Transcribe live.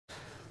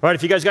All right,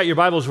 if you guys got your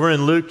Bibles, we're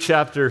in Luke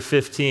chapter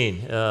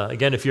 15.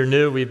 Again, if you're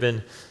new, we've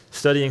been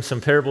studying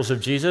some parables of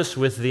Jesus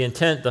with the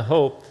intent, the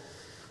hope,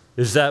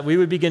 is that we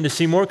would begin to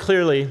see more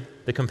clearly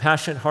the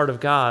compassionate heart of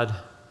God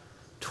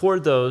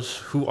toward those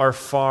who are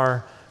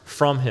far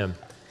from him.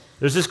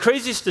 There's this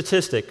crazy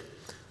statistic.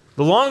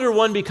 The longer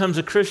one becomes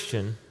a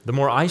Christian, the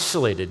more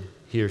isolated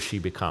he or she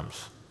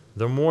becomes.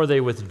 The more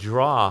they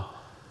withdraw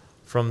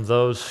from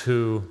those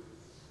who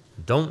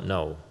don't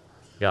know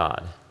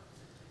God.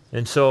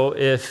 And so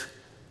if,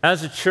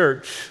 as a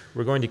church,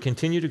 we're going to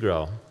continue to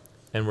grow,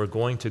 and we're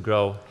going to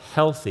grow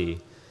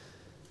healthy,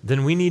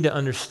 then we need to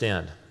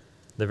understand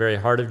the very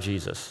heart of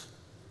Jesus,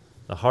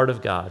 the heart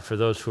of God for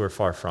those who are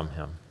far from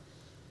him.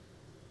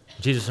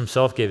 Jesus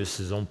himself gave us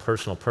his own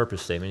personal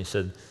purpose statement. He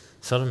said,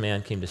 Son of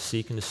Man came to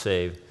seek and to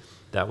save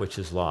that which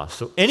is lost.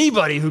 So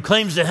anybody who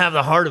claims to have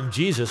the heart of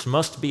Jesus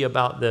must be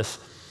about this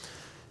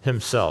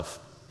himself.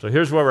 So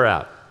here's where we're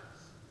at.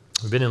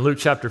 We've been in Luke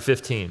chapter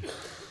 15.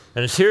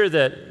 And it's here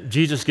that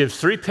Jesus gives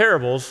three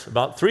parables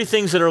about three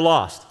things that are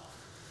lost.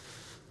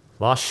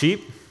 Lost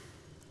sheep,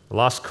 a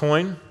lost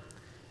coin,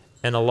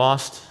 and a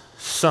lost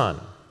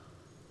son.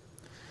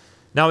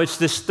 Now it's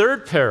this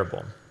third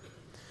parable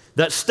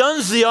that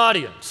stuns the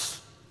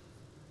audience.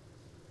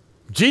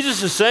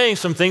 Jesus is saying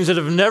some things that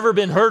have never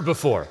been heard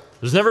before.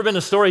 There's never been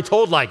a story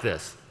told like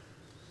this.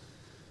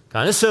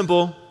 Kind of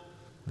simple,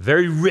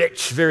 very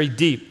rich, very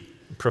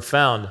deep,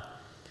 profound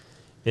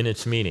in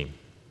its meaning.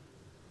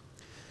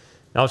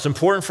 Now, it's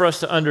important for us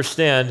to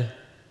understand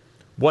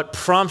what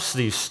prompts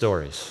these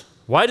stories.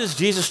 Why does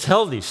Jesus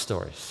tell these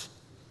stories?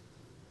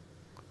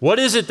 What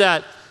is it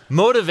that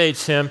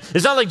motivates him?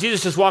 It's not like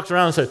Jesus just walked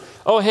around and said,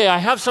 oh, hey, I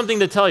have something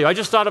to tell you. I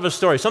just thought of a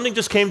story. Something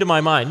just came to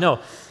my mind. No,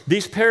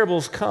 these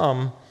parables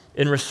come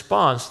in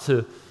response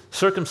to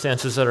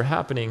circumstances that are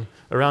happening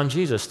around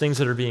Jesus, things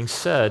that are being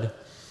said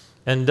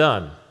and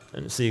done.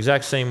 And it's the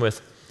exact same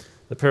with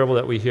the parable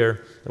that we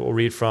hear, that we'll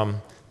read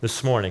from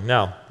this morning.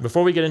 Now,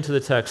 before we get into the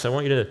text, I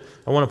want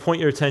to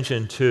point your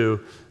attention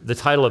to the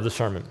title of the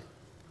sermon,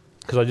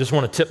 because I just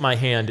want to tip my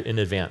hand in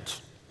advance.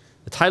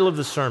 The title of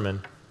the sermon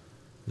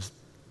is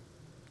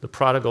The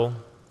Prodigal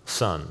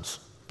Sons,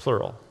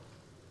 plural.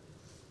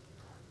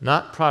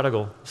 Not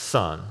prodigal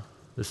son.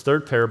 This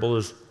third parable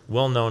is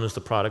well known as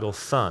the prodigal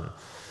son.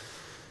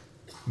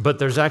 But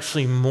there's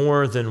actually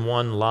more than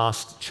one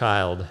lost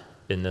child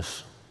in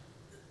this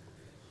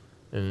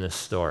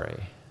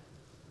story.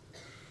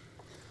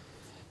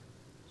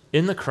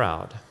 In the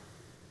crowd,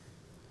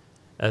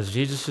 as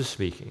Jesus is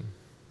speaking,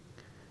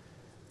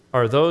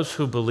 are those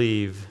who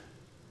believe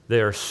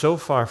they are so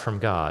far from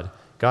God,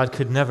 God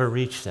could never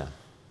reach them.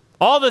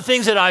 All the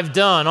things that I've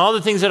done, all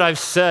the things that I've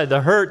said,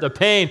 the hurt, the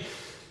pain,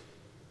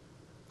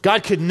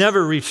 God could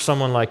never reach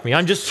someone like me.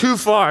 I'm just too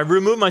far. I've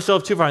removed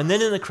myself too far. And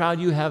then in the crowd,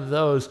 you have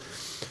those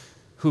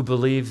who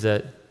believe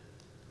that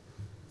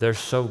they're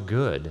so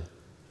good,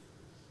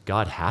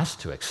 God has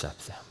to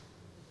accept them.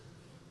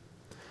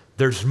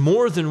 There's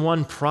more than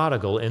one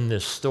prodigal in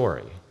this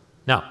story.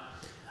 Now,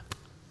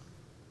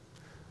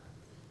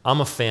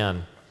 I'm a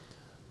fan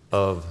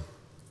of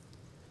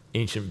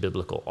ancient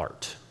biblical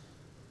art.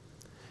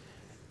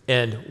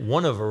 And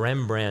one of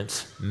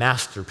Rembrandt's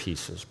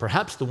masterpieces,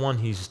 perhaps the one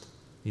he's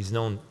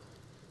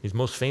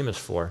most famous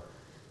for,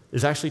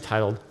 is actually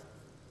titled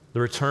The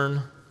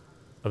Return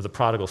of the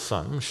Prodigal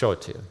Son. I'm going to show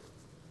it to you.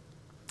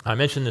 I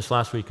mentioned this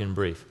last week in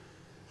brief.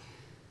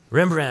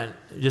 Rembrandt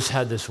just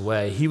had this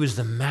way. He was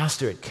the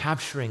master at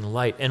capturing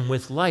light, and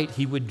with light,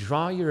 he would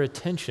draw your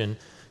attention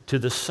to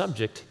the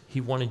subject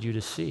he wanted you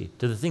to see,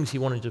 to the things he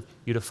wanted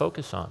you to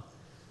focus on.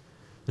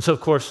 And so,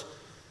 of course,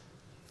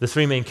 the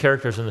three main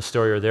characters in the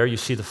story are there. You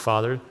see the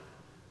father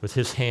with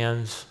his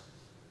hands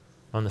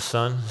on the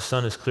son. The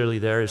son is clearly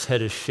there. His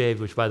head is shaved,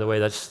 which, by the way,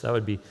 that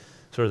would be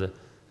sort of the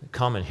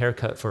common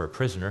haircut for a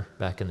prisoner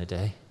back in the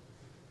day.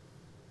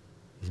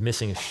 He's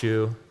missing a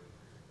shoe.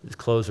 His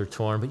clothes are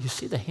torn, but you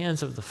see the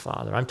hands of the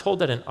Father. I'm told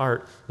that in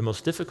art, the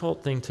most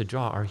difficult thing to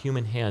draw are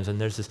human hands, and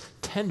there's this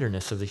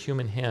tenderness of the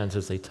human hands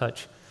as they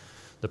touch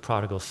the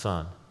prodigal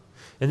son.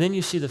 And then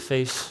you see the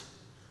face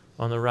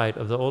on the right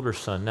of the older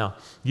son. Now,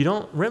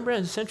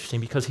 Rembrandt is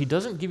interesting because he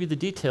doesn't give you the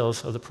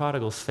details of the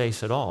prodigal's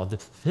face at all.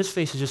 His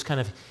face is just kind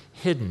of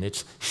hidden.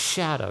 It's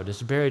shadowed.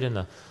 It's buried in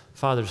the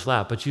father's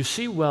lap. But you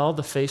see well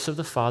the face of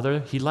the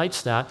father. He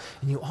lights that.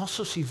 And you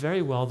also see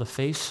very well the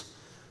face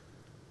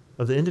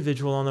of the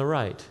individual on the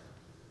right,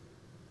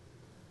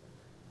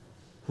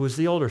 who is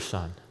the older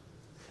son.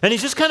 And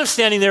he's just kind of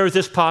standing there with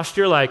this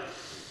posture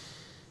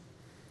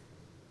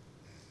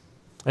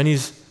and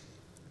he's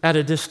at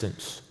a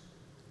distance.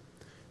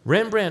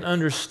 Rembrandt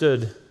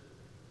understood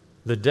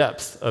the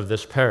depth of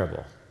this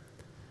parable.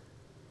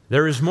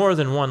 There is more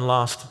than one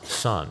lost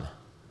son.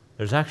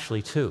 There's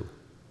actually two,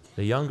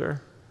 the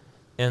younger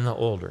and the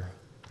older.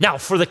 Now,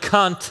 for the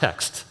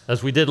context,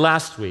 as we did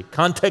last week,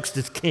 context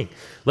is king.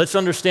 Let's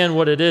understand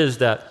what it is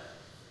that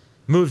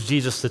moves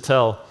Jesus to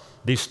tell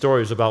these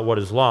stories about what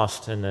is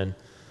lost and then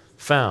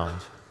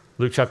found.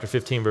 Luke chapter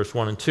 15, verse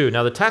 1 and 2.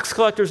 Now, the tax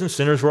collectors and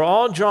sinners were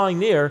all drawing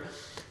near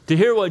to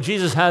hear what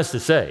Jesus has to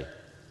say.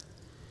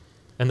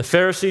 And the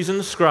Pharisees and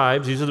the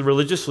scribes, these are the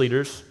religious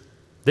leaders,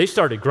 they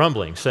started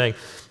grumbling, saying,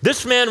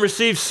 "This man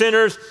receives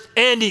sinners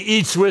and he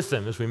eats with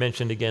them," as we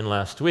mentioned again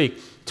last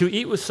week. To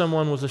eat with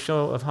someone was a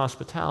show of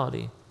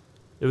hospitality.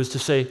 It was to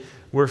say,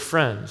 we're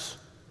friends.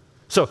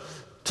 So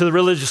to the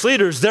religious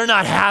leaders, they're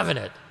not having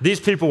it. These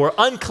people were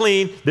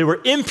unclean. They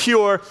were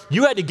impure.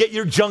 You had to get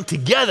your junk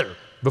together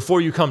before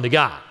you come to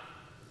God.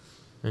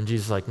 And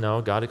Jesus is like,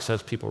 no, God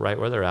accepts people right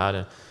where they're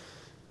at.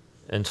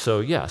 And so,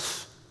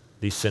 yes,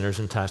 these sinners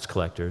and tax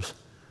collectors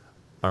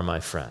are my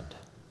friend.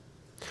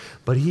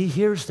 But he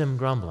hears them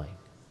grumbling.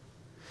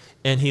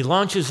 And he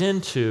launches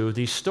into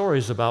these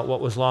stories about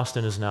what was lost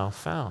and is now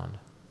found.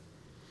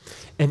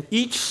 And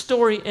each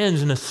story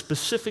ends in a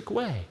specific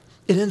way.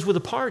 It ends with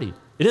a party.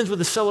 It ends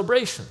with a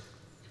celebration.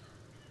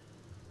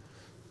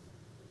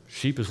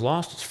 Sheep is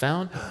lost, it's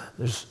found,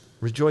 there's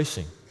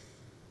rejoicing.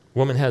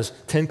 Woman has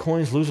 10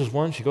 coins, loses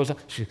one, she goes out,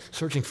 she's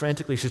searching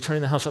frantically, she's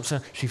turning the house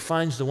upside down, she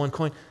finds the one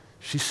coin,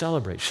 she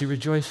celebrates, she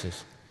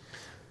rejoices.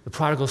 The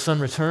prodigal son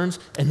returns,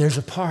 and there's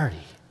a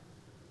party.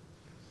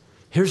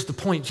 Here's the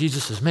point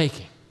Jesus is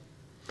making.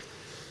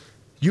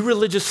 You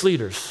religious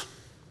leaders,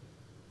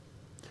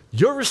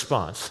 your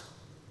response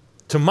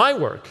to my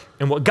work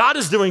and what God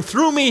is doing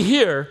through me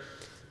here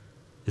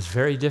is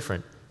very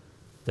different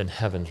than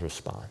heaven's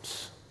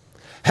response.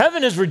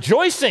 Heaven is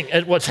rejoicing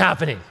at what's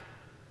happening,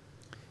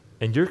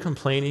 and you're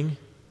complaining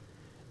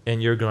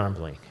and you're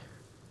grumbling.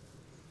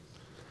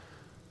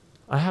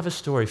 I have a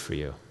story for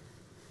you.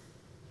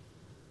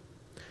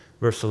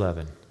 Verse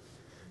 11.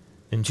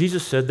 And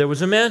Jesus said, there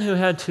was a man who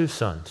had 2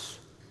 sons.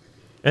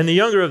 And the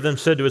younger of them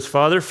said to his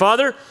father,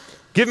 "Father,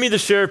 give me the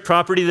share of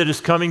property that is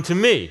coming to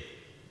me."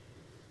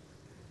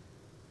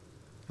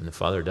 And the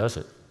father does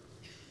it.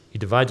 He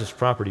divides his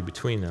property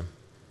between them.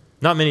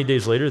 Not many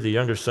days later, the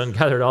younger son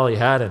gathered all he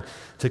had and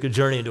took a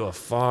journey into a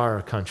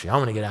far country. I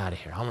want to get out of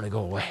here. I want to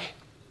go away.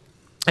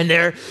 And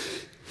there,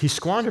 he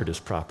squandered his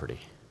property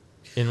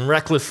in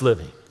reckless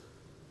living.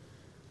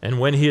 And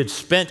when he had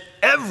spent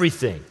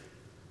everything,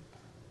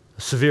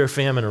 a severe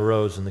famine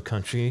arose in the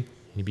country,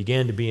 and he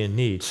began to be in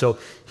need. So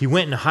he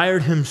went and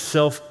hired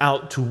himself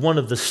out to one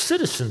of the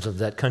citizens of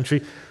that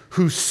country,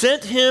 who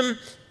sent him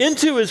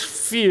into his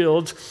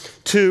fields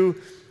to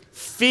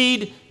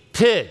feed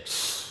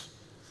pigs.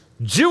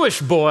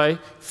 Jewish boy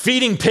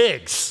feeding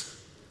pigs.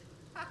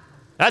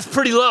 That's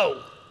pretty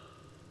low.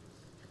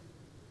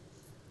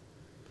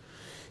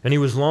 And he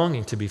was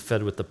longing to be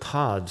fed with the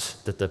pods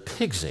that the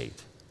pigs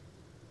ate,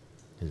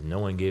 and no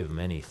one gave him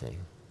anything.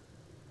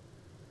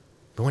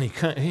 But when he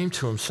came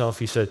to himself,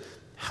 he said,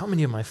 "How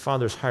many of my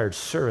father's hired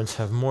servants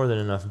have more than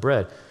enough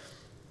bread?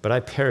 But I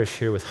perish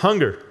here with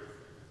hunger.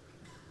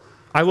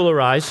 I will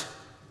arise,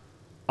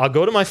 I'll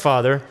go to my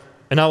father,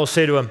 and I will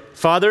say to him,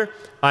 'Father,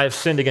 I have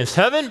sinned against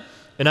heaven,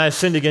 and I have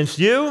sinned against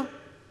you,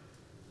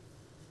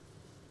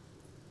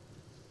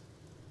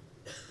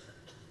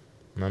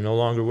 and I'm no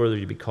longer worthy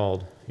to be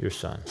called your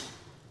son.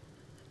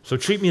 So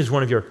treat me as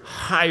one of your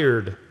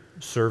hired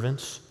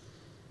servants.'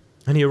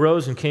 And he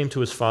arose and came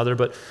to his father,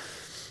 but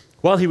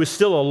while he was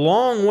still a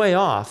long way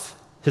off,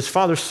 his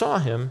father saw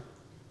him,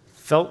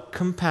 felt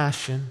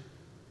compassion,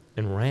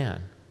 and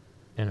ran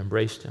and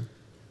embraced him,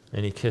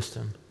 and he kissed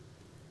him.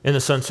 And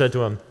the son said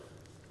to him,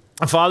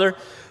 'Father,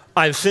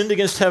 I have sinned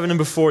against heaven and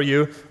before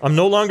you. I'm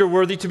no longer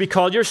worthy to be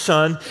called your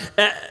son.'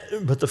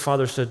 But the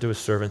father said to his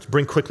servants,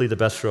 'Bring quickly the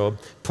best robe,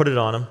 put it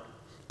on him,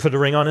 put a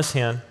ring on his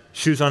hand,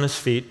 shoes on his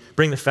feet,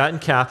 bring the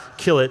fattened calf,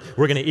 kill it.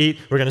 We're going to eat,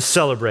 we're going to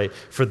celebrate.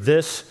 For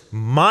this,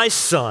 my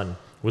son,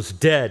 was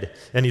dead,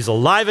 and he's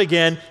alive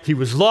again. He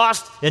was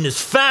lost and is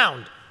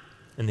found.'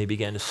 And they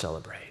began to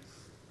celebrate.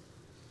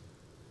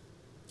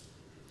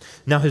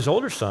 Now his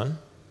older son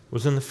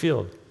was in the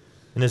field.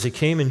 And as he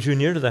came and drew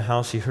near to the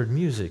house, he heard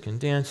music and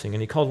dancing.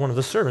 And he called one of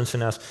the servants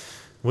and asked,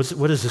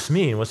 what does this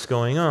mean? What's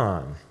going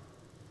on?"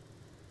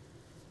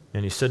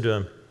 And he said to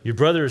him, "Your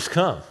brother has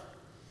come.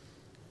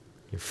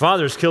 Your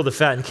father has killed the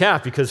fattened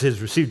calf because he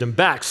has received him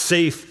back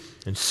safe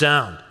and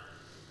sound."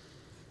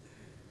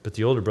 But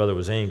the older brother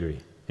was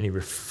angry, and he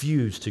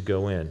refused to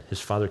go in. His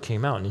father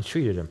came out and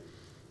entreated him.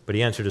 But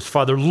he answered his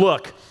father,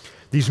 "Look,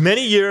 these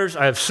many years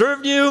I have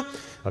served you.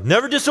 I've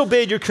never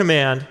disobeyed your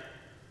command.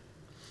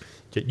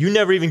 Yet you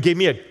never even gave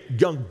me a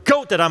young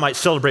goat that I might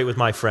celebrate with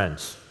my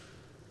friends.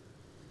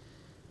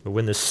 But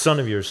when this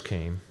son of yours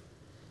came,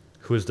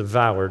 who has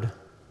devoured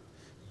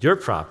your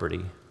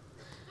property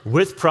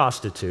with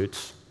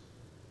prostitutes,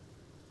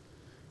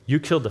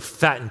 you killed the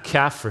fattened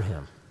calf for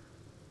him."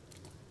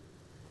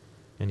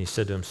 And he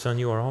said to him, "Son,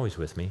 you are always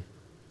with me.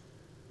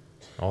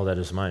 All that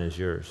is mine is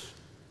yours.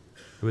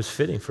 It was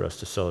fitting for us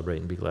to celebrate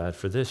and be glad.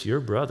 For this, your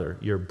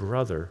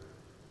brother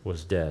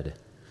was dead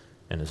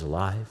and is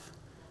alive.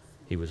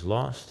 He was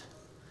lost,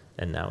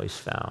 and now he's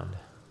found."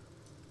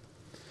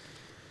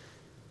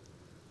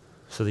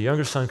 So the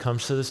younger son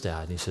comes to his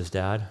dad, and he says,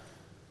 "Dad,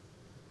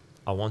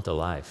 I want the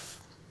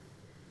life.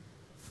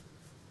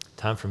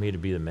 Time for me to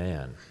be the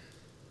man.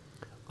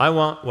 I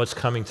want what's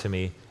coming to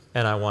me,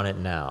 and I want it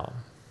now."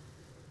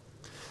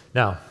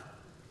 Now,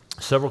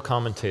 several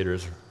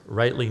commentators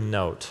rightly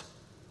note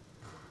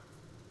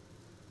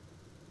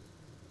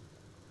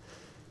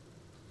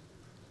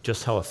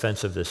just how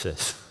offensive this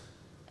is.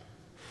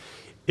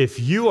 If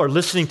you are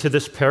listening to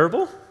this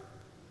parable,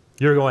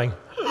 you're going,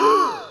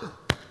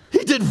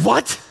 he did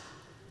what?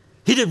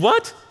 He did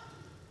what?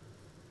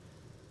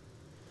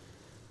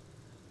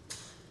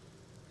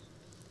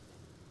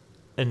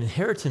 An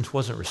inheritance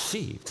wasn't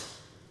received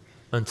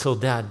until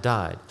dad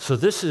died. So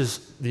this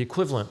is the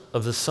equivalent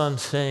of the son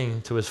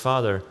saying to his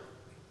father,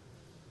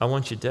 I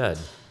want you dead.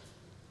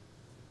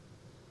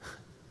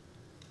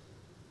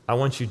 I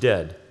want you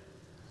dead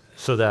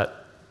so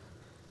that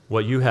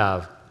what you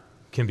have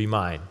can be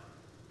mine,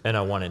 and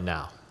I want it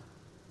now.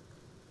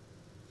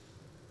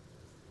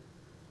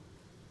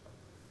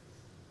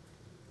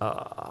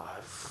 Have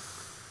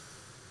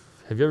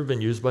you ever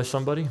been used by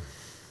somebody?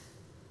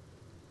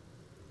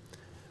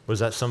 Was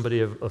that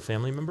somebody a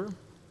family member?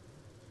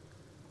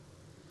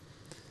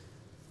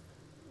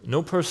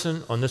 No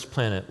person on this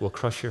planet will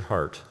crush your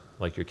heart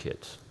like your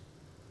kids.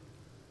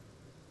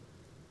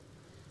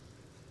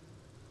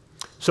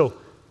 So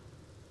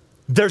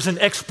there's an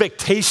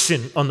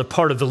expectation on the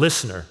part of the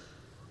listener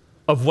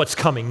of what's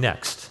coming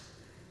next.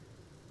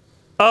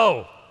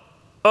 Oh,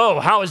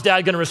 how is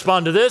dad going to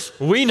respond to this?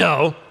 We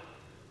know.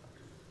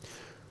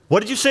 What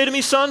did you say to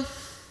me, son?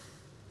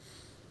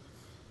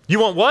 You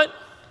want what?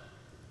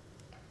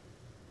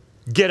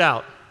 Get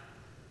out.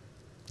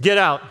 Get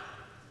out.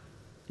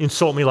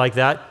 Insult me like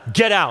that.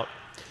 Get out.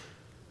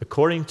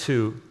 According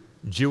to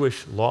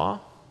Jewish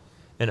law,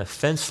 an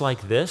offense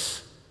like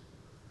this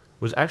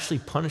was actually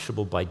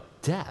punishable by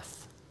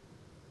death.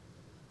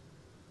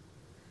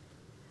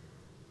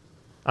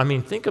 I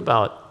mean, think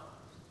about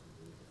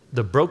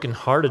the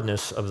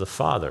brokenheartedness of the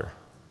father.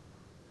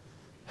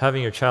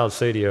 Having your child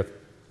say to you,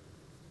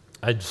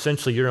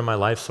 essentially, you're in my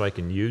life so I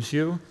can use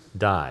you,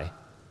 die,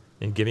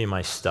 and give me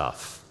my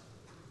stuff.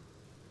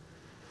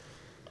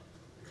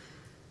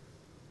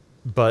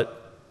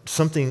 But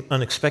something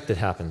unexpected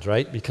happens,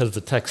 right? Because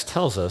the text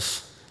tells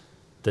us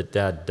that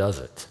dad does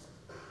it.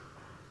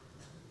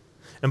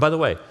 And by the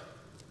way,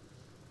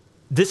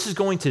 this is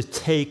going to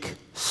take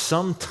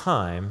some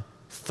time,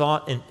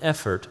 thought, and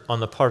effort on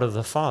the part of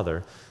the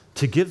father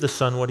to give the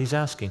son what he's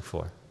asking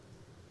for.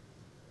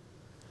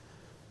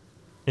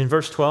 In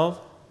verse 12,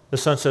 the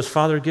son says,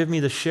 Father, give me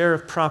the share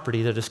of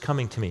property that is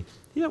coming to me.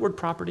 See that word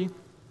property?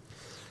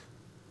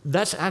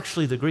 That's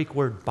actually the Greek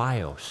word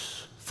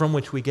bios, from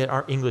which we get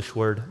our English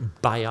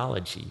word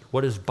biology.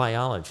 What is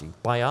biology?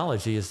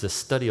 Biology is the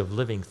study of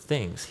living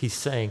things. He's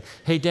saying,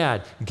 hey,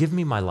 Dad, give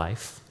me my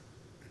life.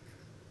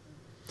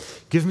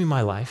 Give me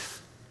my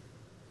life.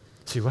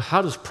 See, well,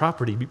 how does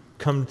property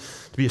come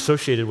to be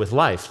associated with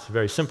life? It's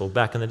very simple.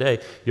 Back in the day,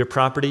 your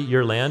property,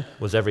 your land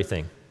was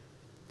everything.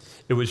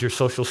 It was your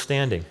social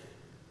standing.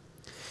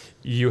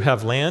 You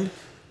have land,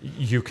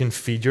 you can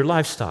feed your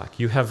livestock.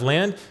 You have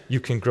land, you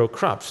can grow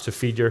crops to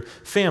feed your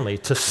family,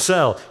 to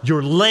sell.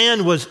 Your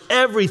land was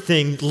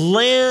everything.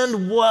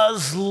 Land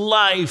was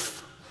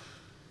life.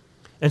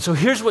 And so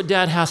here's what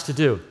Dad has to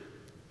do.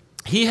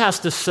 He has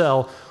to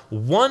sell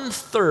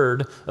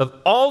 1/3 of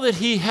all that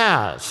he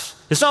has.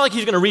 It's not like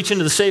he's going to reach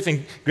into the safe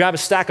and grab a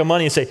stack of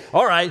money and say,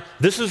 all right,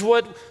 this is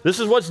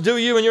what's due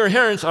you and your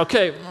inheritance.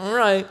 Okay, all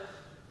right.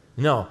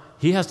 No,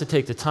 he has to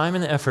take the time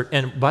and the effort.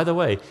 And by the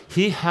way,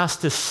 he has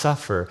to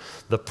suffer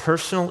the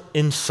personal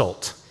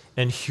insult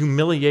and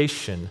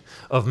humiliation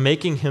of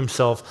making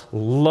himself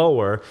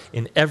lower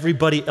in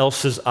everybody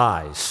else's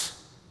eyes.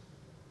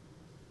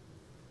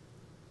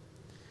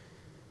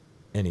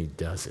 And he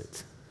does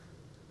it.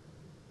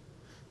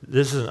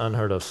 This is an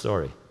unheard of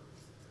story.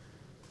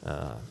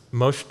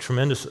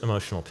 Tremendous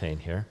emotional pain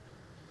here.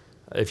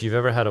 If you've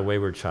ever had a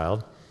wayward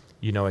child,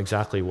 you know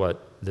exactly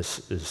what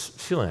this is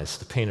feeling. It's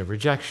the pain of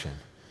rejection.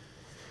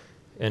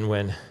 And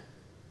when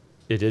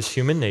it is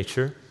human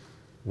nature,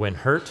 when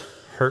hurt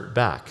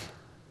back.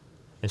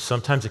 And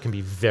sometimes it can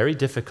be very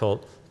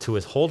difficult to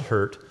withhold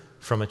hurt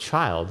from a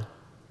child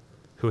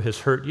who has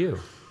hurt you.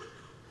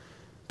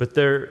 But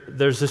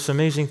there's this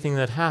amazing thing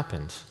that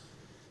happens.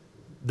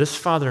 This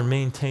father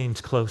maintains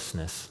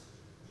closeness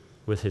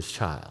with his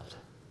child.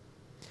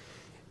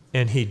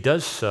 And he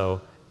does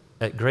so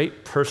at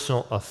great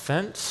personal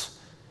offense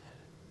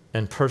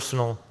and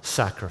personal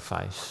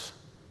sacrifice.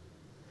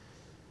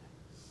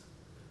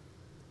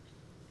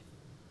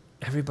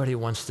 Everybody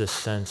wants this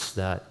sense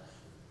that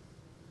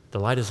the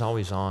light is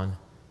always on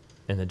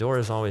and the door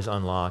is always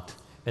unlocked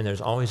and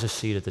there's always a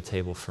seat at the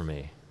table for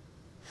me.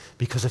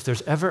 Because if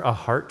there's ever a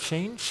heart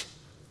change,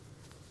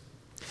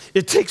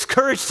 it takes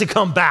courage to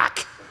come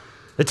back.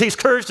 It takes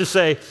courage to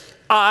say,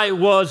 I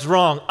was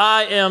wrong.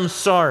 I am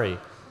sorry.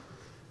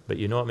 But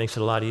you know what makes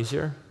it a lot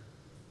easier?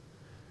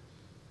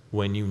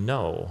 When you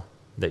know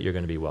that you're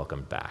going to be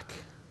welcomed back.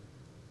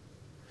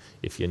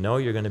 If you know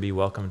you're going to be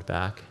welcomed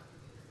back,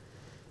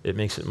 it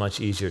makes it much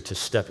easier to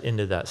step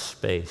into that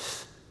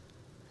space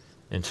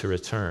and to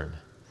return.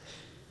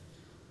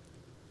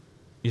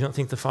 You don't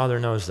think the father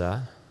knows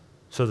that?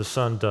 So the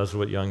son does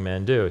what young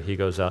men do. He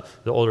goes out.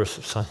 The older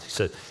son, he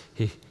said,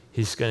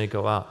 he's going to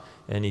go out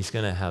and he's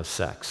going to have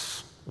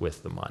sex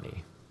with the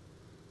money.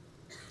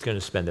 He's going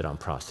to spend it on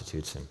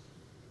prostitutes, and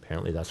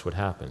apparently that's what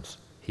happens.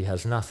 he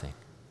has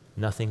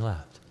nothing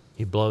left.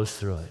 He blows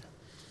through it.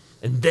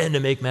 And then to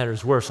make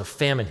matters worse, a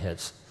famine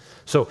hits.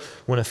 So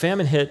when a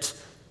famine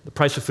hits, the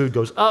price of food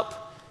goes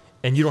up,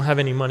 and you don't have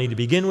any money to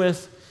begin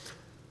with,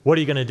 what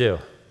are you going to do?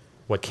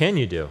 What can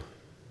you do?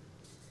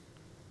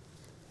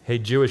 Hey,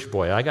 Jewish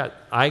boy,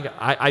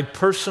 I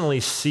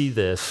personally see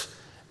this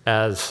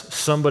as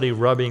somebody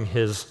rubbing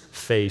his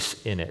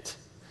face in it.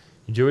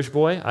 Jewish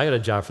boy, I got a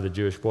job for the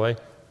Jewish boy.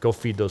 Go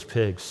feed those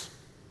pigs.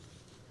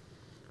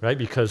 Right?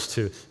 Because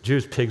to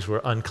Jews, pigs were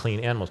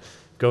unclean animals.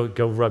 Go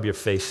rub your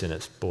face in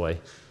it, boy.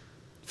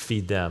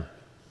 Feed them.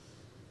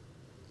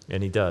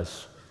 And he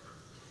does.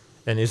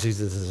 And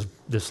he's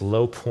this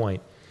low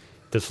point,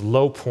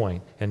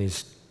 and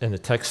the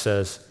text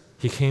says,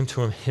 he came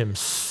to him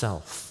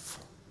himself.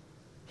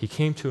 He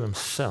came to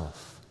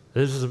himself.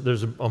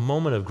 There's a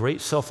moment of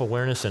great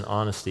self-awareness and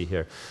honesty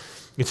here.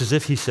 It's as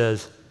if he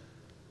says,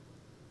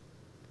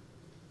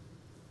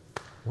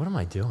 what am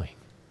I doing?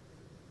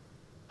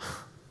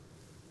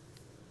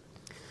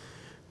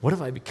 What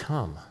have I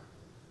become?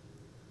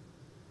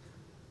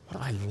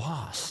 What have I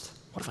lost?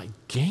 What have I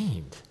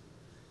gained?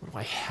 What do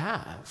I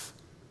have?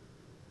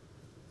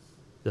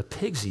 The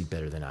pigs eat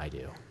better than I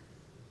do.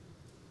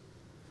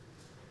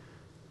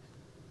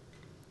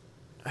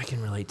 I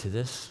can relate to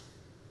this.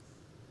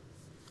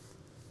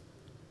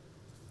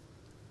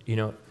 You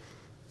know,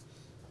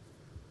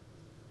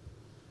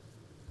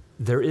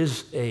 there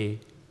is a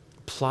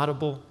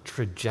plottable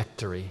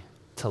trajectory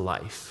to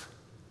life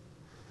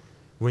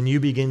when you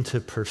begin to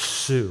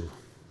pursue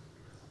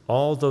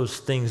all those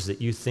things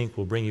that you think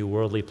will bring you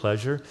worldly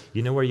pleasure.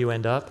 You know where you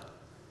end up?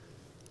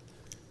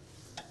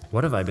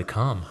 What have I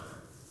become?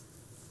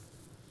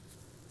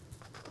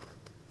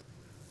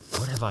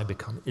 What have I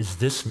become? Is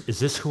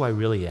this who I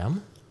really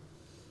am?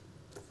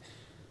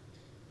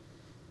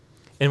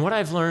 And what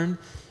I've learned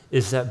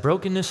is that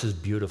brokenness is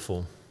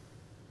beautiful.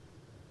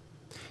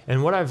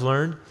 And what I've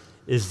learned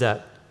is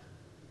that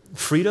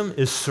freedom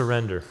is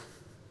surrender.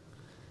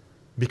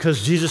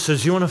 Because Jesus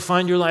says, you want to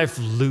find your life,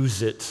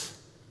 lose it.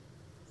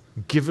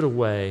 Give it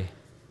away.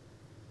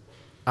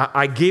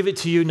 I gave it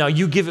to you, now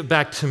you give it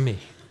back to me.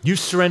 You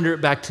surrender it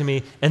back to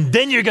me, and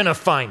then you're going to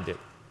find it.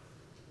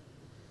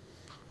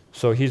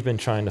 So he's been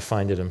trying to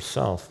find it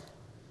himself,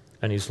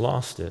 and he's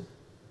lost it.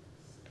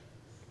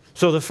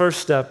 So the first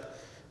step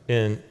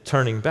in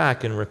turning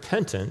back in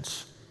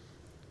repentance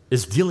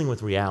is dealing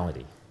with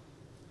reality.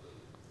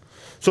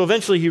 So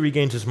eventually he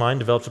regains his mind,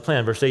 develops a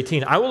plan. Verse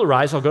 18, I will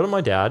arise, I'll go to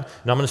my dad,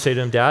 and I'm going to say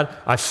to him, Dad,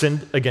 I've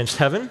sinned against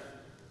heaven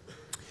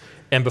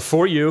and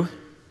before you,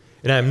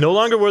 and I am no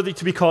longer worthy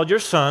to be called your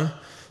son.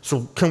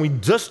 So can we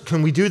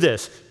do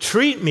this?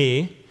 Treat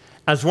me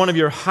as one of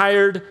your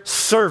hired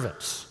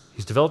servants.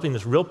 He's developing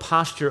this real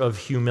posture of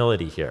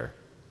humility here,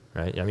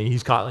 right? I mean,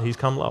 he's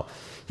come low.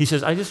 He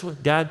says,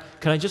 Dad,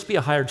 can I just be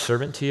a hired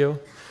servant to you?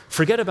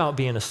 Forget about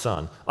being a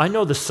son. I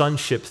know the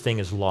sonship thing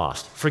is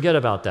lost. Forget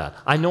about that.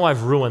 I know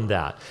I've ruined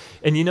that.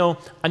 And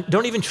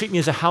don't even treat me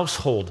as a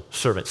household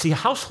servant. See, a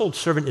household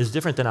servant is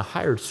different than a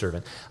hired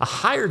servant. A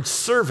hired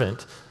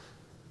servant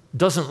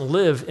doesn't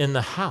live in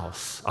the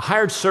house. A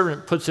hired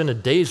servant puts in a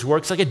day's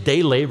work. It's like a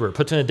day laborer,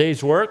 puts in a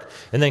day's work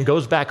and then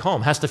goes back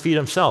home, has to feed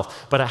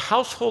himself. But a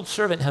household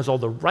servant has all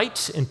the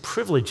rights and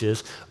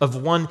privileges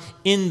of one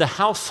in the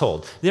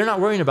household. They're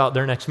not worrying about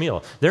their next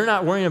meal. They're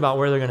not worrying about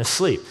where they're going to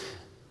sleep.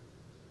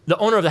 The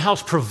owner of the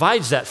house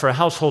provides that for a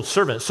household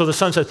servant. So the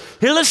son says,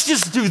 here, let's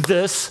just do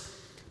this.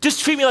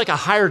 Just treat me like a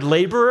hired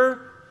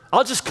laborer.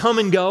 I'll just come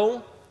and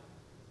go.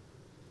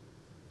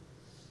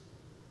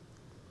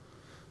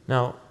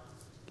 Now,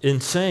 in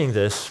saying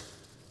this,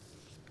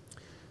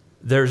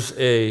 there's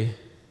a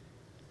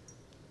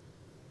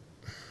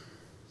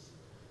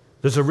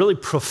really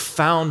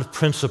profound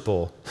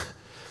principle.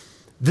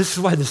 This is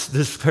why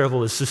this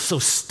parable is just so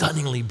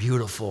stunningly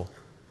beautiful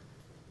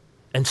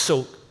and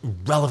so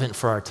relevant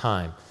for our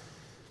time.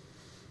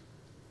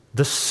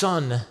 The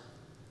son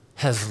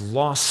has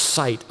lost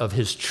sight of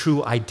his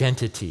true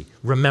identity.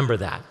 Remember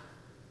that.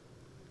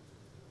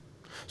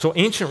 So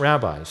ancient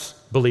rabbis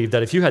believed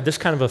that if you had this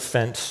kind of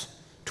offense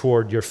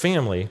toward your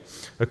family,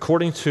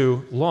 according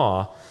to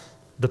law,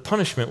 the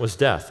punishment was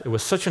death. It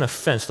was such an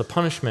offense, the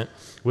punishment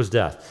was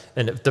death.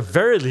 And at the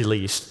very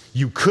least,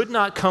 you could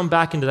not come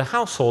back into the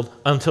household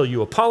until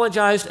you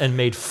apologized and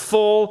made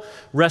full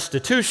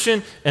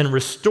restitution and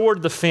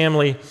restored the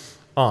family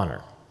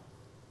honor.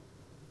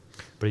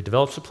 But he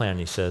develops a plan and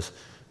he says,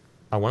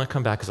 I want to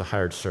come back as a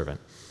hired servant.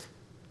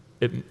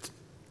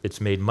 It's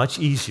made much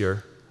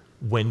easier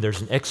when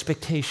there's an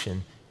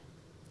expectation.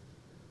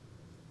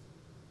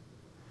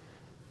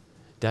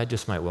 Dad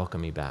just might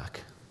welcome me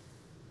back.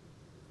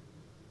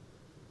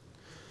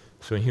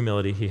 So in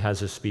humility, he has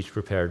his speech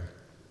prepared.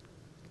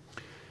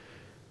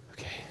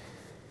 Okay,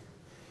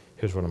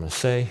 here's what I'm going to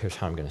say. Here's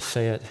how I'm going to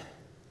say it.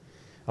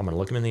 I'm going to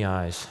look him in the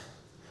eyes.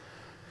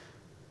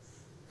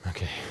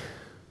 Okay.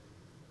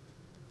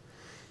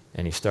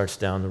 And he starts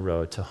down the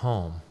road to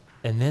home.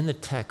 And then the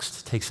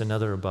text takes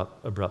another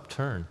abrupt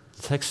turn.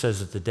 The text says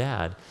that the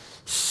dad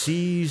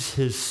sees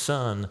his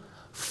son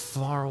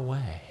far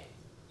away.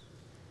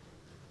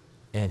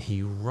 and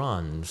he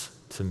runs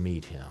to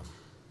meet him.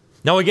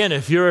 Now again,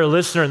 if you're a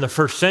listener in the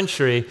first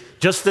century,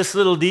 just this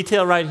little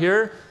detail right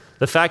here,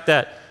 the fact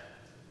that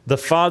the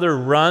father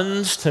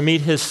runs to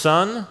meet his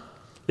son,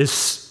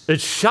 it's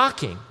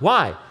shocking.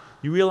 Why?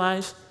 You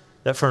realize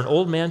that for an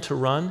old man to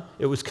run,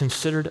 it was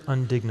considered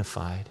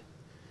undignified.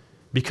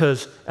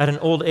 Because at an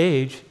old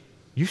age,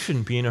 you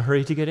shouldn't be in a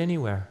hurry to get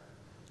anywhere.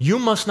 You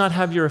must not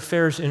have your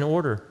affairs in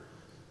order.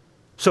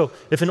 So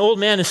if an old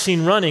man is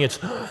seen running,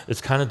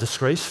 it's kind of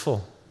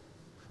disgraceful.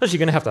 Because you're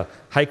going to have to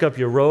hike up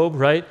your robe,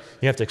 right?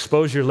 You have to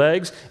expose your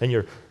legs, and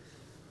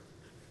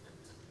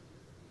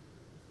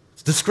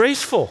it's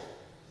disgraceful.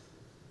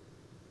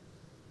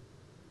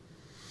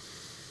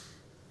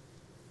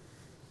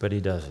 But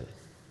he does it.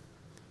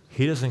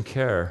 He doesn't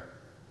care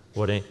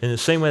in the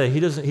same way that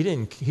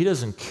he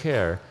doesn't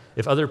care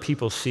if other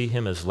people see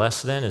him as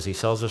less than as he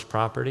sells his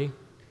property,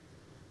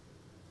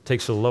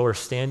 takes a lower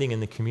standing in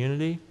the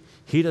community.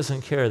 He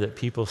doesn't care that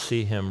people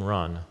see him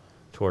run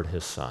toward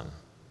his son.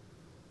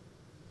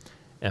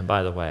 And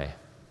by the way,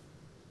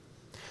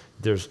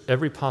 there's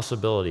every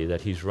possibility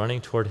that he's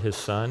running toward his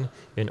son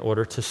in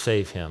order to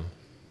save him.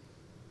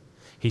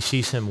 He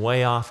sees him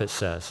way off, it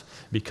says,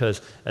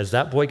 because as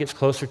that boy gets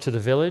closer to the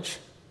village,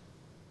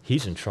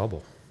 he's in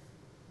trouble.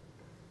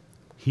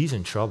 He's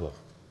in trouble.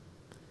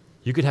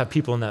 You could have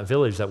people in that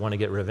village that want to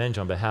get revenge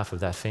on behalf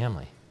of that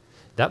family.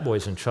 That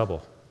boy's in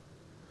trouble.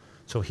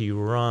 So he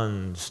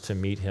runs to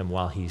meet him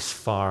while he's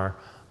far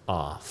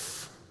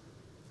off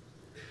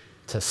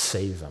to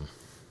save him.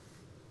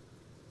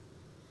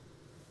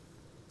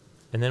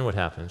 And then what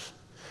happens?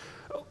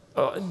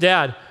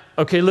 Dad,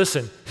 okay,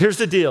 listen, here's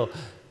the deal.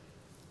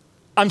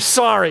 I'm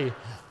sorry.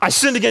 I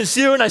sinned against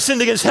you and I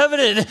sinned against heaven,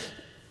 and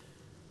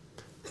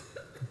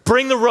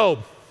bring the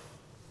robe.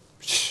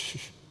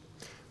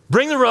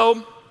 Bring the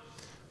robe.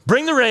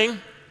 Bring the ring.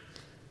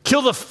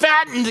 Kill the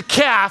fattened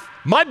calf.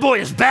 My boy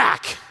is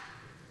back.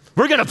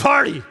 We're going to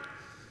party.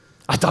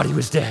 I thought he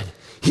was dead.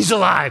 He's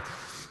alive.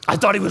 I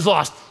thought he was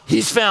lost.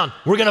 He's found.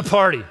 We're going to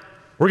party.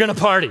 We're going to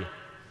party.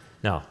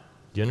 Now,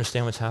 do you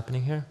understand what's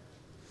happening here?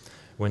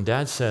 When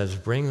Dad says,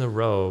 bring the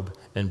robe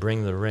and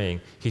bring the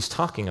ring, he's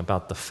talking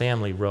about the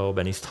family robe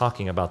and he's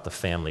talking about the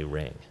family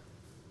ring.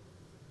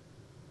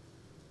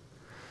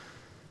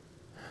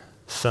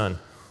 Son.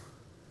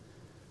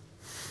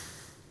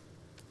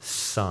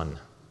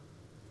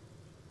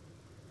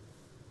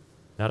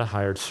 Not a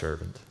hired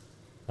servant,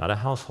 not a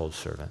household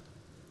servant.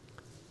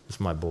 It's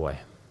my boy.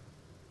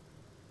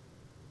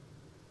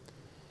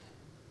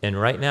 And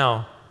right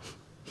now,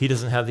 he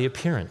doesn't have the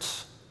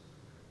appearance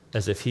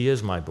as if he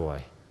is my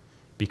boy.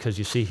 Because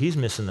you see, he's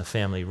missing the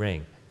family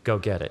ring. Go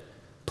get it.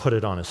 Put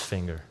it on his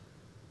finger.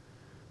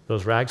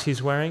 Those rags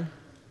he's wearing,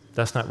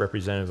 that's not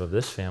representative of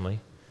this family.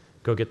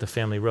 Go get the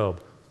family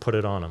robe. Put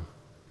it on him.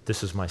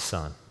 This is my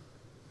son.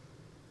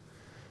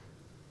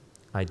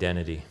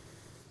 Identity.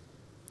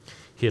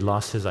 He had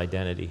lost his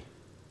identity.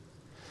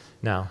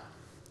 Now,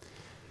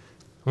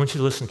 I want you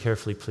to listen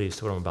carefully, please,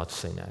 to what I'm about to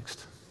say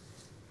next.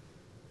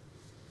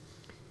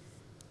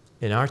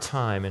 In our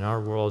time, in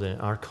our world, in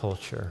our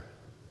culture,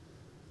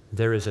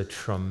 there is a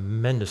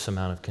tremendous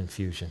amount of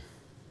confusion.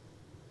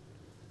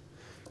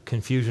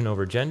 Confusion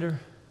over gender,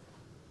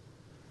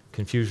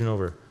 confusion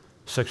over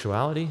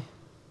sexuality.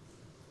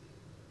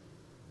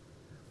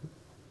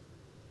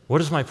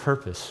 What is my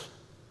purpose?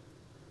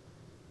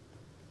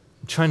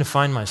 I'm trying to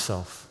find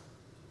myself.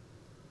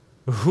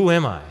 Who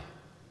am I?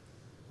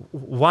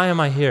 Why am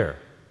I here?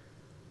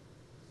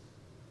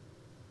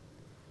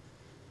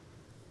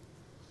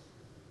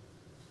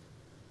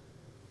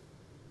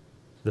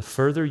 The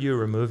further you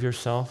remove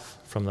yourself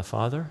from the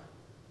Father,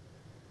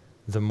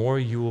 the more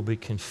you will be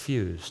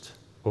confused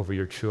over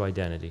your true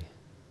identity.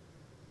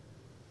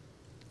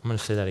 I'm going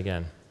to say that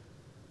again.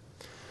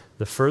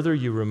 The further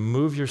you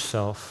remove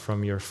yourself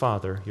from your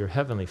Father, your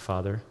Heavenly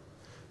Father,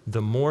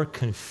 the more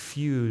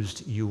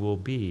confused you will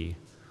be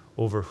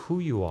over who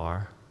you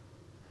are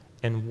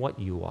and what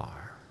you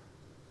are.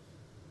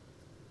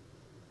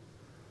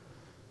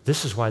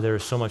 This is why there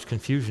is so much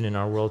confusion in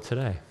our world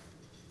today.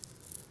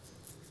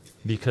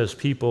 Because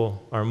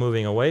people are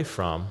moving away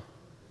from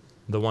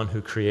the one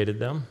who created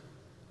them,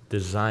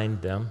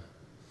 designed them,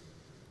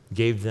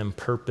 gave them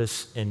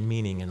purpose and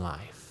meaning in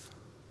life.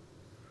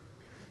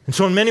 And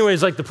so in many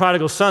ways, like the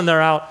prodigal son, they're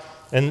out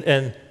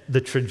and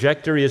the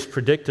trajectory is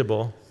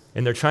predictable,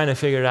 and they're trying to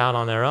figure it out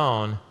on their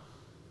own,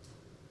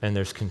 and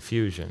there's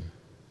confusion.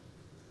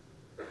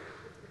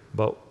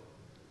 But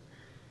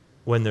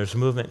when there's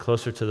movement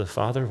closer to the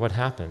Father, what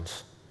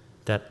happens?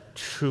 That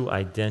true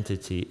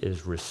identity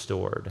is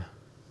restored.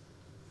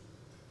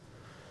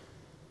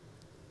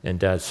 And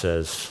Dad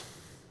says,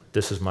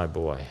 this is my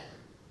boy.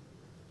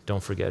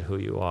 Don't forget who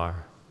you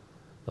are.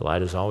 The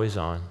light is always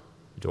on.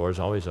 The door is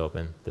always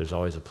open. There's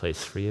always a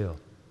place for you.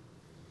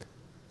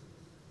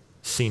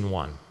 Scene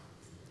 1.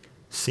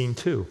 Scene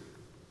 2.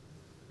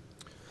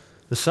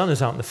 The son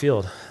is out in the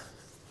field.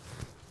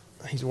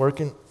 He's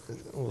working, a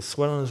little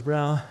sweat on his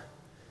brow.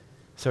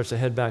 Starts to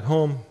head back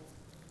home.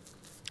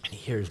 And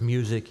he hears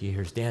music, he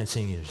hears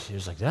dancing,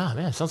 he's like, oh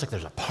man, it sounds like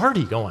there's a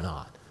party going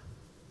on.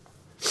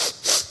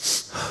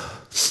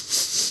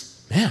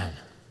 Man,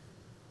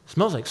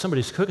 smells like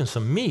somebody's cooking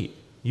some meat.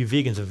 You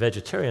vegans and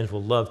vegetarians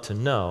will love to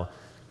know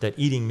that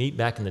eating meat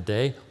back in the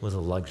day was a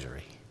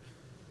luxury.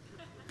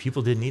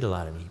 People didn't eat a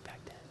lot of meat back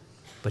then.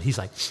 But he's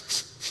like,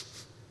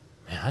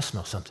 man, I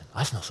smell something.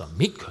 I smell some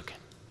meat cooking.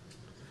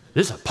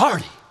 This is a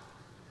party.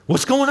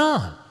 What's going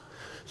on?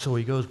 So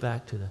he goes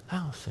back to the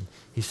house and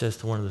he says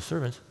to one of the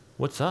servants,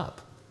 what's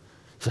up?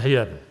 He says, hey,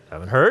 you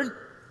haven't heard?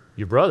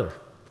 Your brother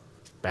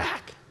is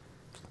back.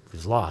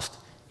 He's lost.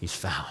 He's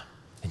found.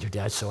 And your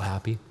dad's so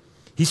happy.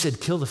 He said,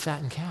 kill the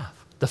fattened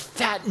calf. The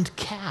fattened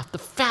calf, the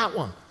fat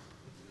one.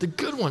 The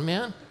good one,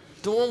 man.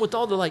 The one with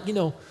all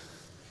the,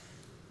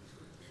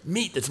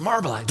 meat that's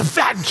marbleized. The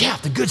fattened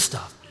calf, the good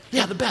stuff.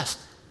 Yeah, the best.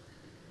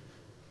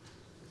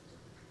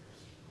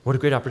 What a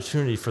great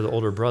opportunity for the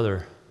older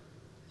brother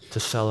to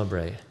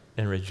celebrate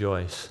and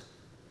rejoice.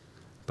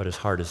 But his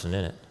heart isn't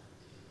in it.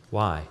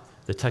 Why?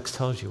 The text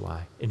tells you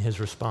why in his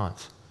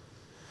response.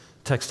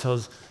 The text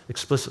tells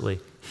explicitly,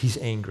 he's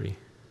angry.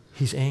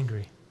 He's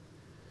angry.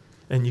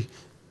 And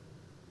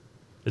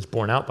it's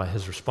borne out by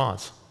his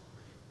response.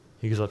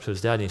 He goes up to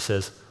his dad and he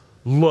says,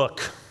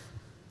 look.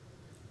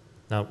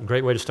 Now,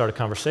 great way to start a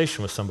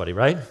conversation with somebody,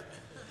 right?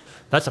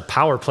 That's a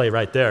power play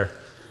right there.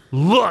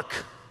 Look.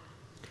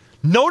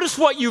 Notice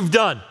what you've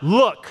done.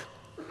 Look.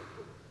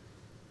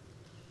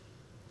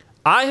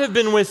 I have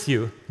been with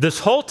you this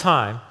whole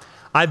time.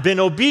 I've been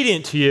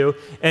obedient to you,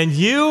 and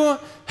you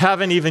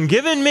haven't even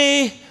given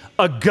me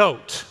a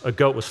goat. A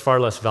goat was far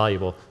less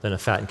valuable than a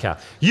fattened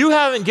calf. You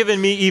haven't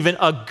given me even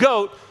a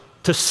goat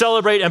to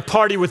celebrate and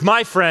party with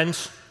my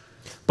friends,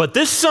 but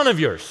this son of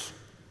yours,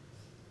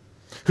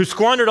 who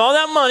squandered all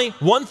that money,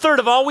 1/3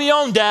 of all we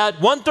own, Dad,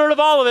 1/3 of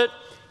all of it,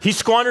 he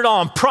squandered all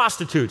on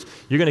prostitutes.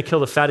 You're going to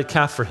kill the fatted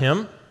calf for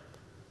him?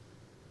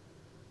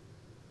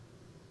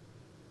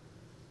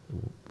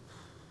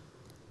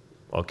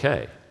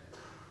 Okay.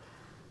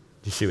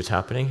 Do you see what's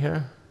happening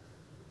here?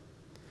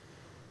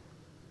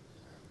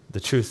 The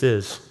truth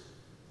is,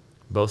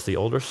 both the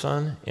older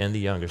son and the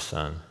younger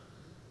son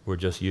were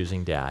just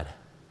using Dad.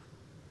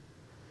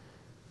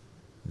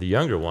 The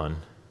younger one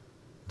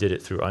did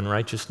it through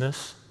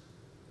unrighteousness,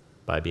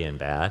 by being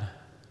bad,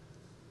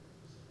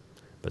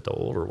 but the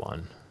older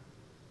one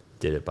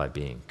did it by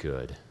being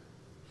good.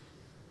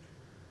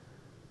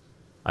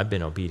 I've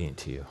been obedient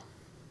to you.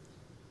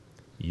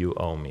 You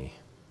owe me.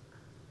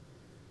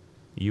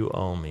 You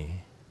owe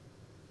me.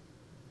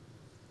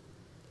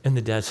 And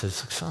the dad says,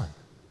 son,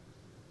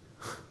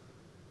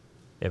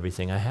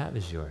 everything I have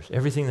is yours.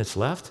 Everything that's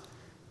left,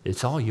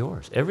 it's all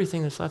yours.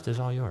 Everything that's left is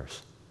all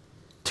yours.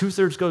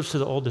 2/3 goes to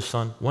the oldest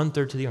son,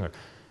 1/3 to the younger.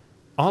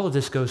 All of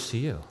this goes to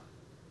you.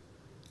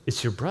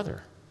 It's your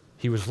brother.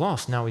 He was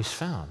lost, now he's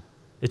found.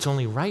 It's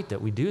only right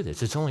that we do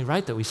this. It's only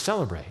right that we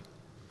celebrate.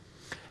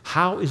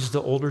 How is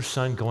the older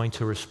son going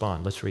to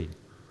respond? Let's read.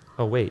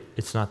 Oh, wait,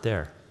 it's not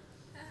there.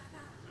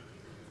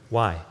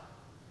 Why?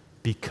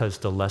 Because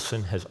the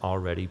lesson has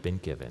already been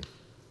given.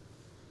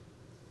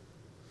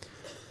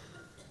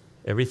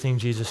 Everything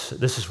Jesus,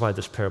 this is why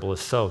this parable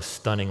is so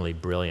stunningly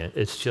brilliant.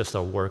 It's just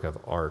a work of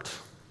art.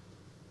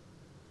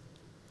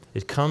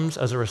 It comes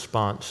as a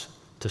response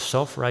to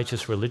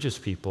self-righteous religious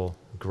people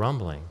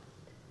grumbling,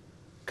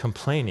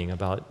 complaining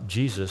about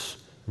Jesus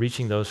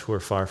reaching those who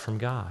are far from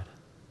God.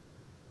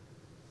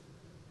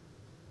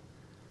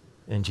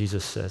 And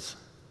Jesus says,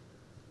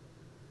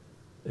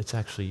 it's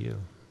actually you.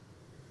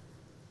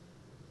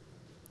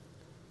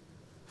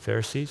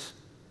 Pharisees,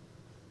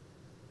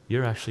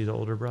 you're actually the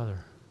older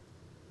brother.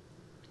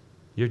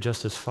 You're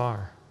just as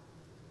far.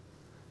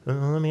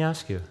 Let me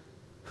ask you,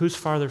 who's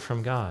farther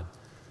from God?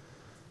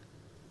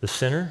 The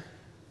sinner?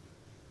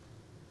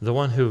 The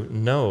one who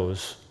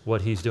knows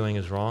what he's doing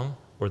is wrong?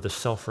 Or the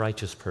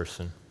self-righteous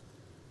person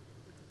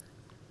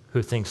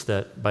who thinks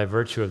that by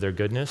virtue of their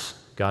goodness,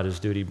 God is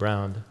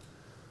duty-bound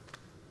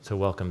to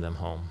welcome them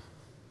home?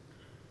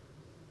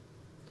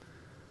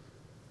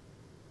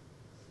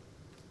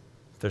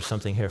 There's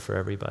something here for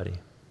everybody.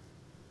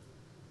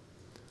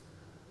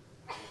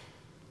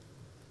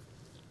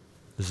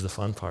 This is the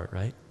fun part,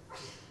 right?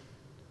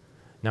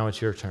 Now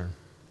it's your turn.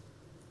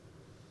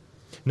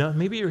 Now,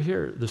 maybe you're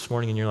here this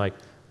morning and you're like,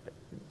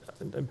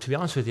 to be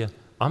honest with you,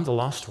 I'm the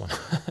lost one.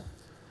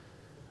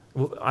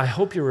 Well, I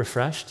hope you're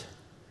refreshed,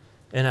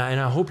 and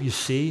I hope you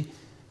see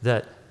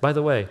that, by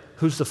the way,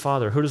 who's the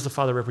Father? Who does the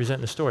Father represent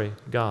in the story?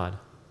 God.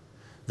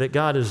 That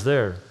God is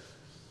there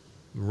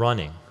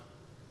running.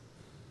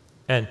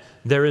 And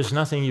there is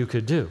nothing you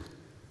could do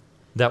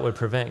that would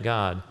prevent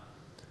God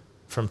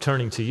from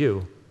turning to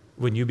you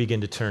when you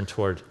begin to turn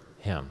toward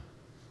him.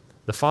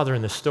 The Father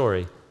in this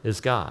story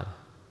is God.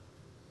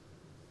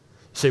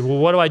 You say, well,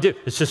 what do I do?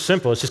 It's just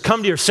simple. It's just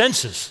come to your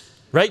senses,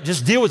 right?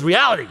 Just deal with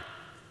reality.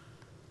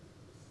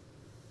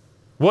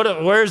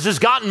 Where has this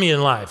gotten me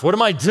in life? What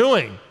am I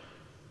doing?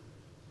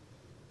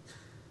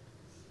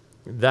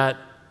 That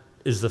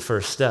is the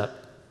first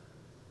step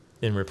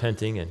in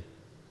repenting and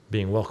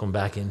being welcomed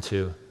back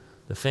into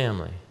the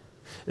family.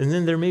 And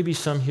then there may be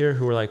some here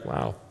who are like,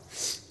 wow,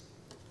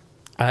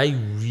 I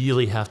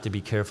really have to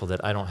be careful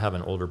that I don't have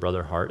an older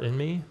brother heart in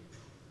me.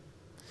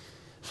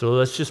 So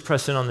let's just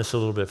press in on this a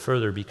little bit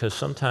further, because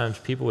sometimes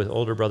people with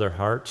older brother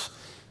hearts,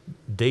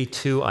 they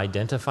too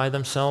identify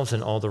themselves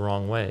in all the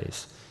wrong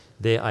ways.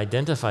 They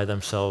identify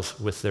themselves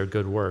with their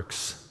good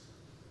works,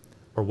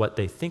 or what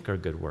they think are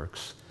good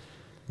works.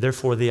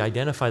 Therefore, they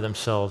identify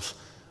themselves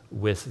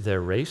with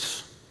their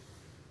race,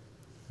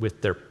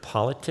 with their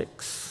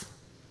politics,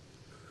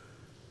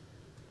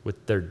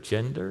 with their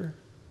gender.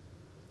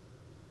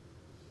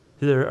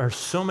 There are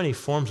so many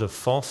forms of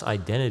false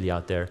identity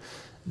out there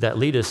that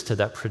lead us to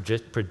that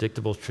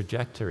predictable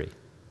trajectory.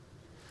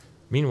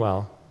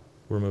 Meanwhile,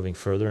 we're moving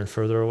further and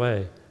further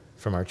away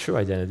from our true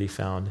identity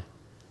found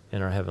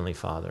in our Heavenly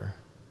Father,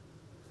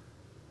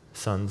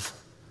 sons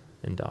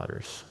and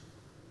daughters.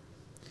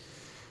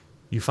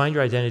 You find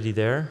your identity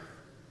there,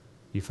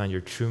 you find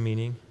your true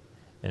meaning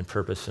and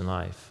purpose in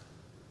life.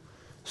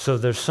 So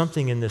there's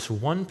something in this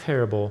one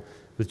parable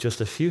with just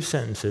a few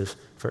sentences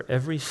for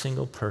every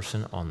single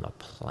person on the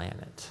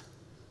planet.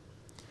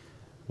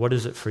 What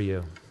is it for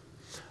you?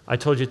 I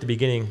told you at the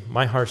beginning,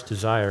 my heart's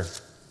desire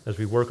as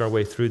we work our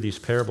way through these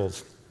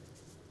parables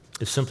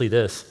is simply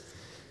this.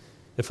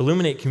 If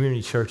Illuminate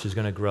Community Church is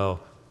going to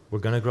grow, we're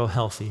going to grow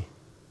healthy.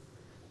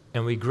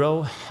 And we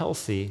grow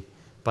healthy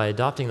by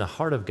adopting the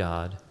heart of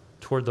God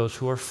toward those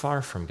who are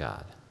far from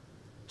God.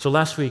 So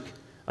last week,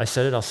 I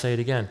said it, I'll say it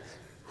again.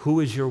 Who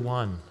is your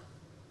one?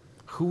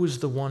 Who is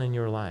the one in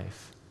your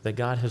life that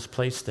God has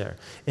placed there?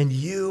 And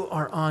you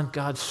are on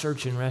God's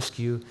search and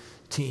rescue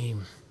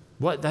team.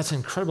 That's an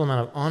incredible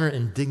amount of honor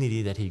and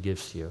dignity that he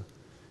gives to you.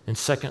 And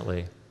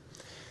secondly,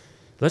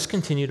 let's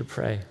continue to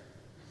pray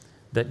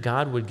that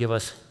God would give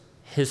us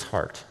his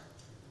heart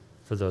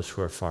for those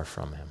who are far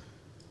from him.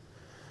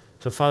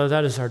 So Father,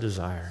 that is our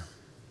desire.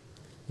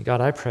 And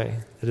God, I pray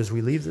that as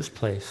we leave this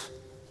place,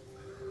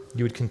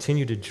 you would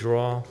continue to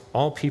draw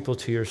all people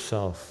to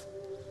yourself,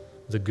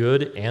 the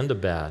good and the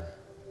bad.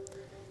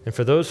 And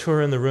for those who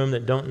are in the room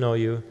that don't know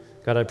you,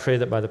 God, I pray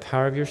that by the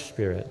power of your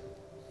Spirit,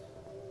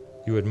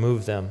 you would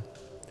move them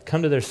to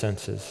come to their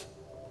senses,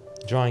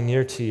 drawing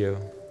near to you.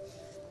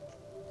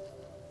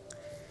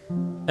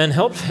 And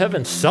help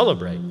heaven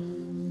celebrate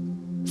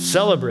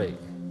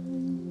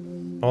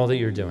all that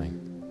you're doing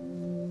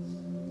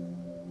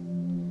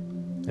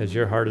as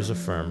your heart is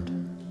affirmed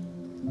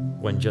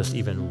when just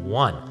even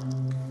one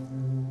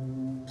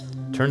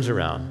turns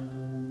around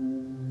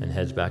and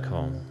heads back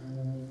home.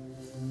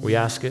 We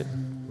ask it,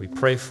 we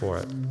pray for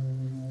it,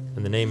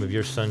 in the name of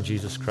your Son,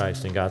 Jesus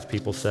Christ, and God's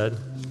people said,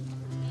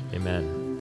 amen.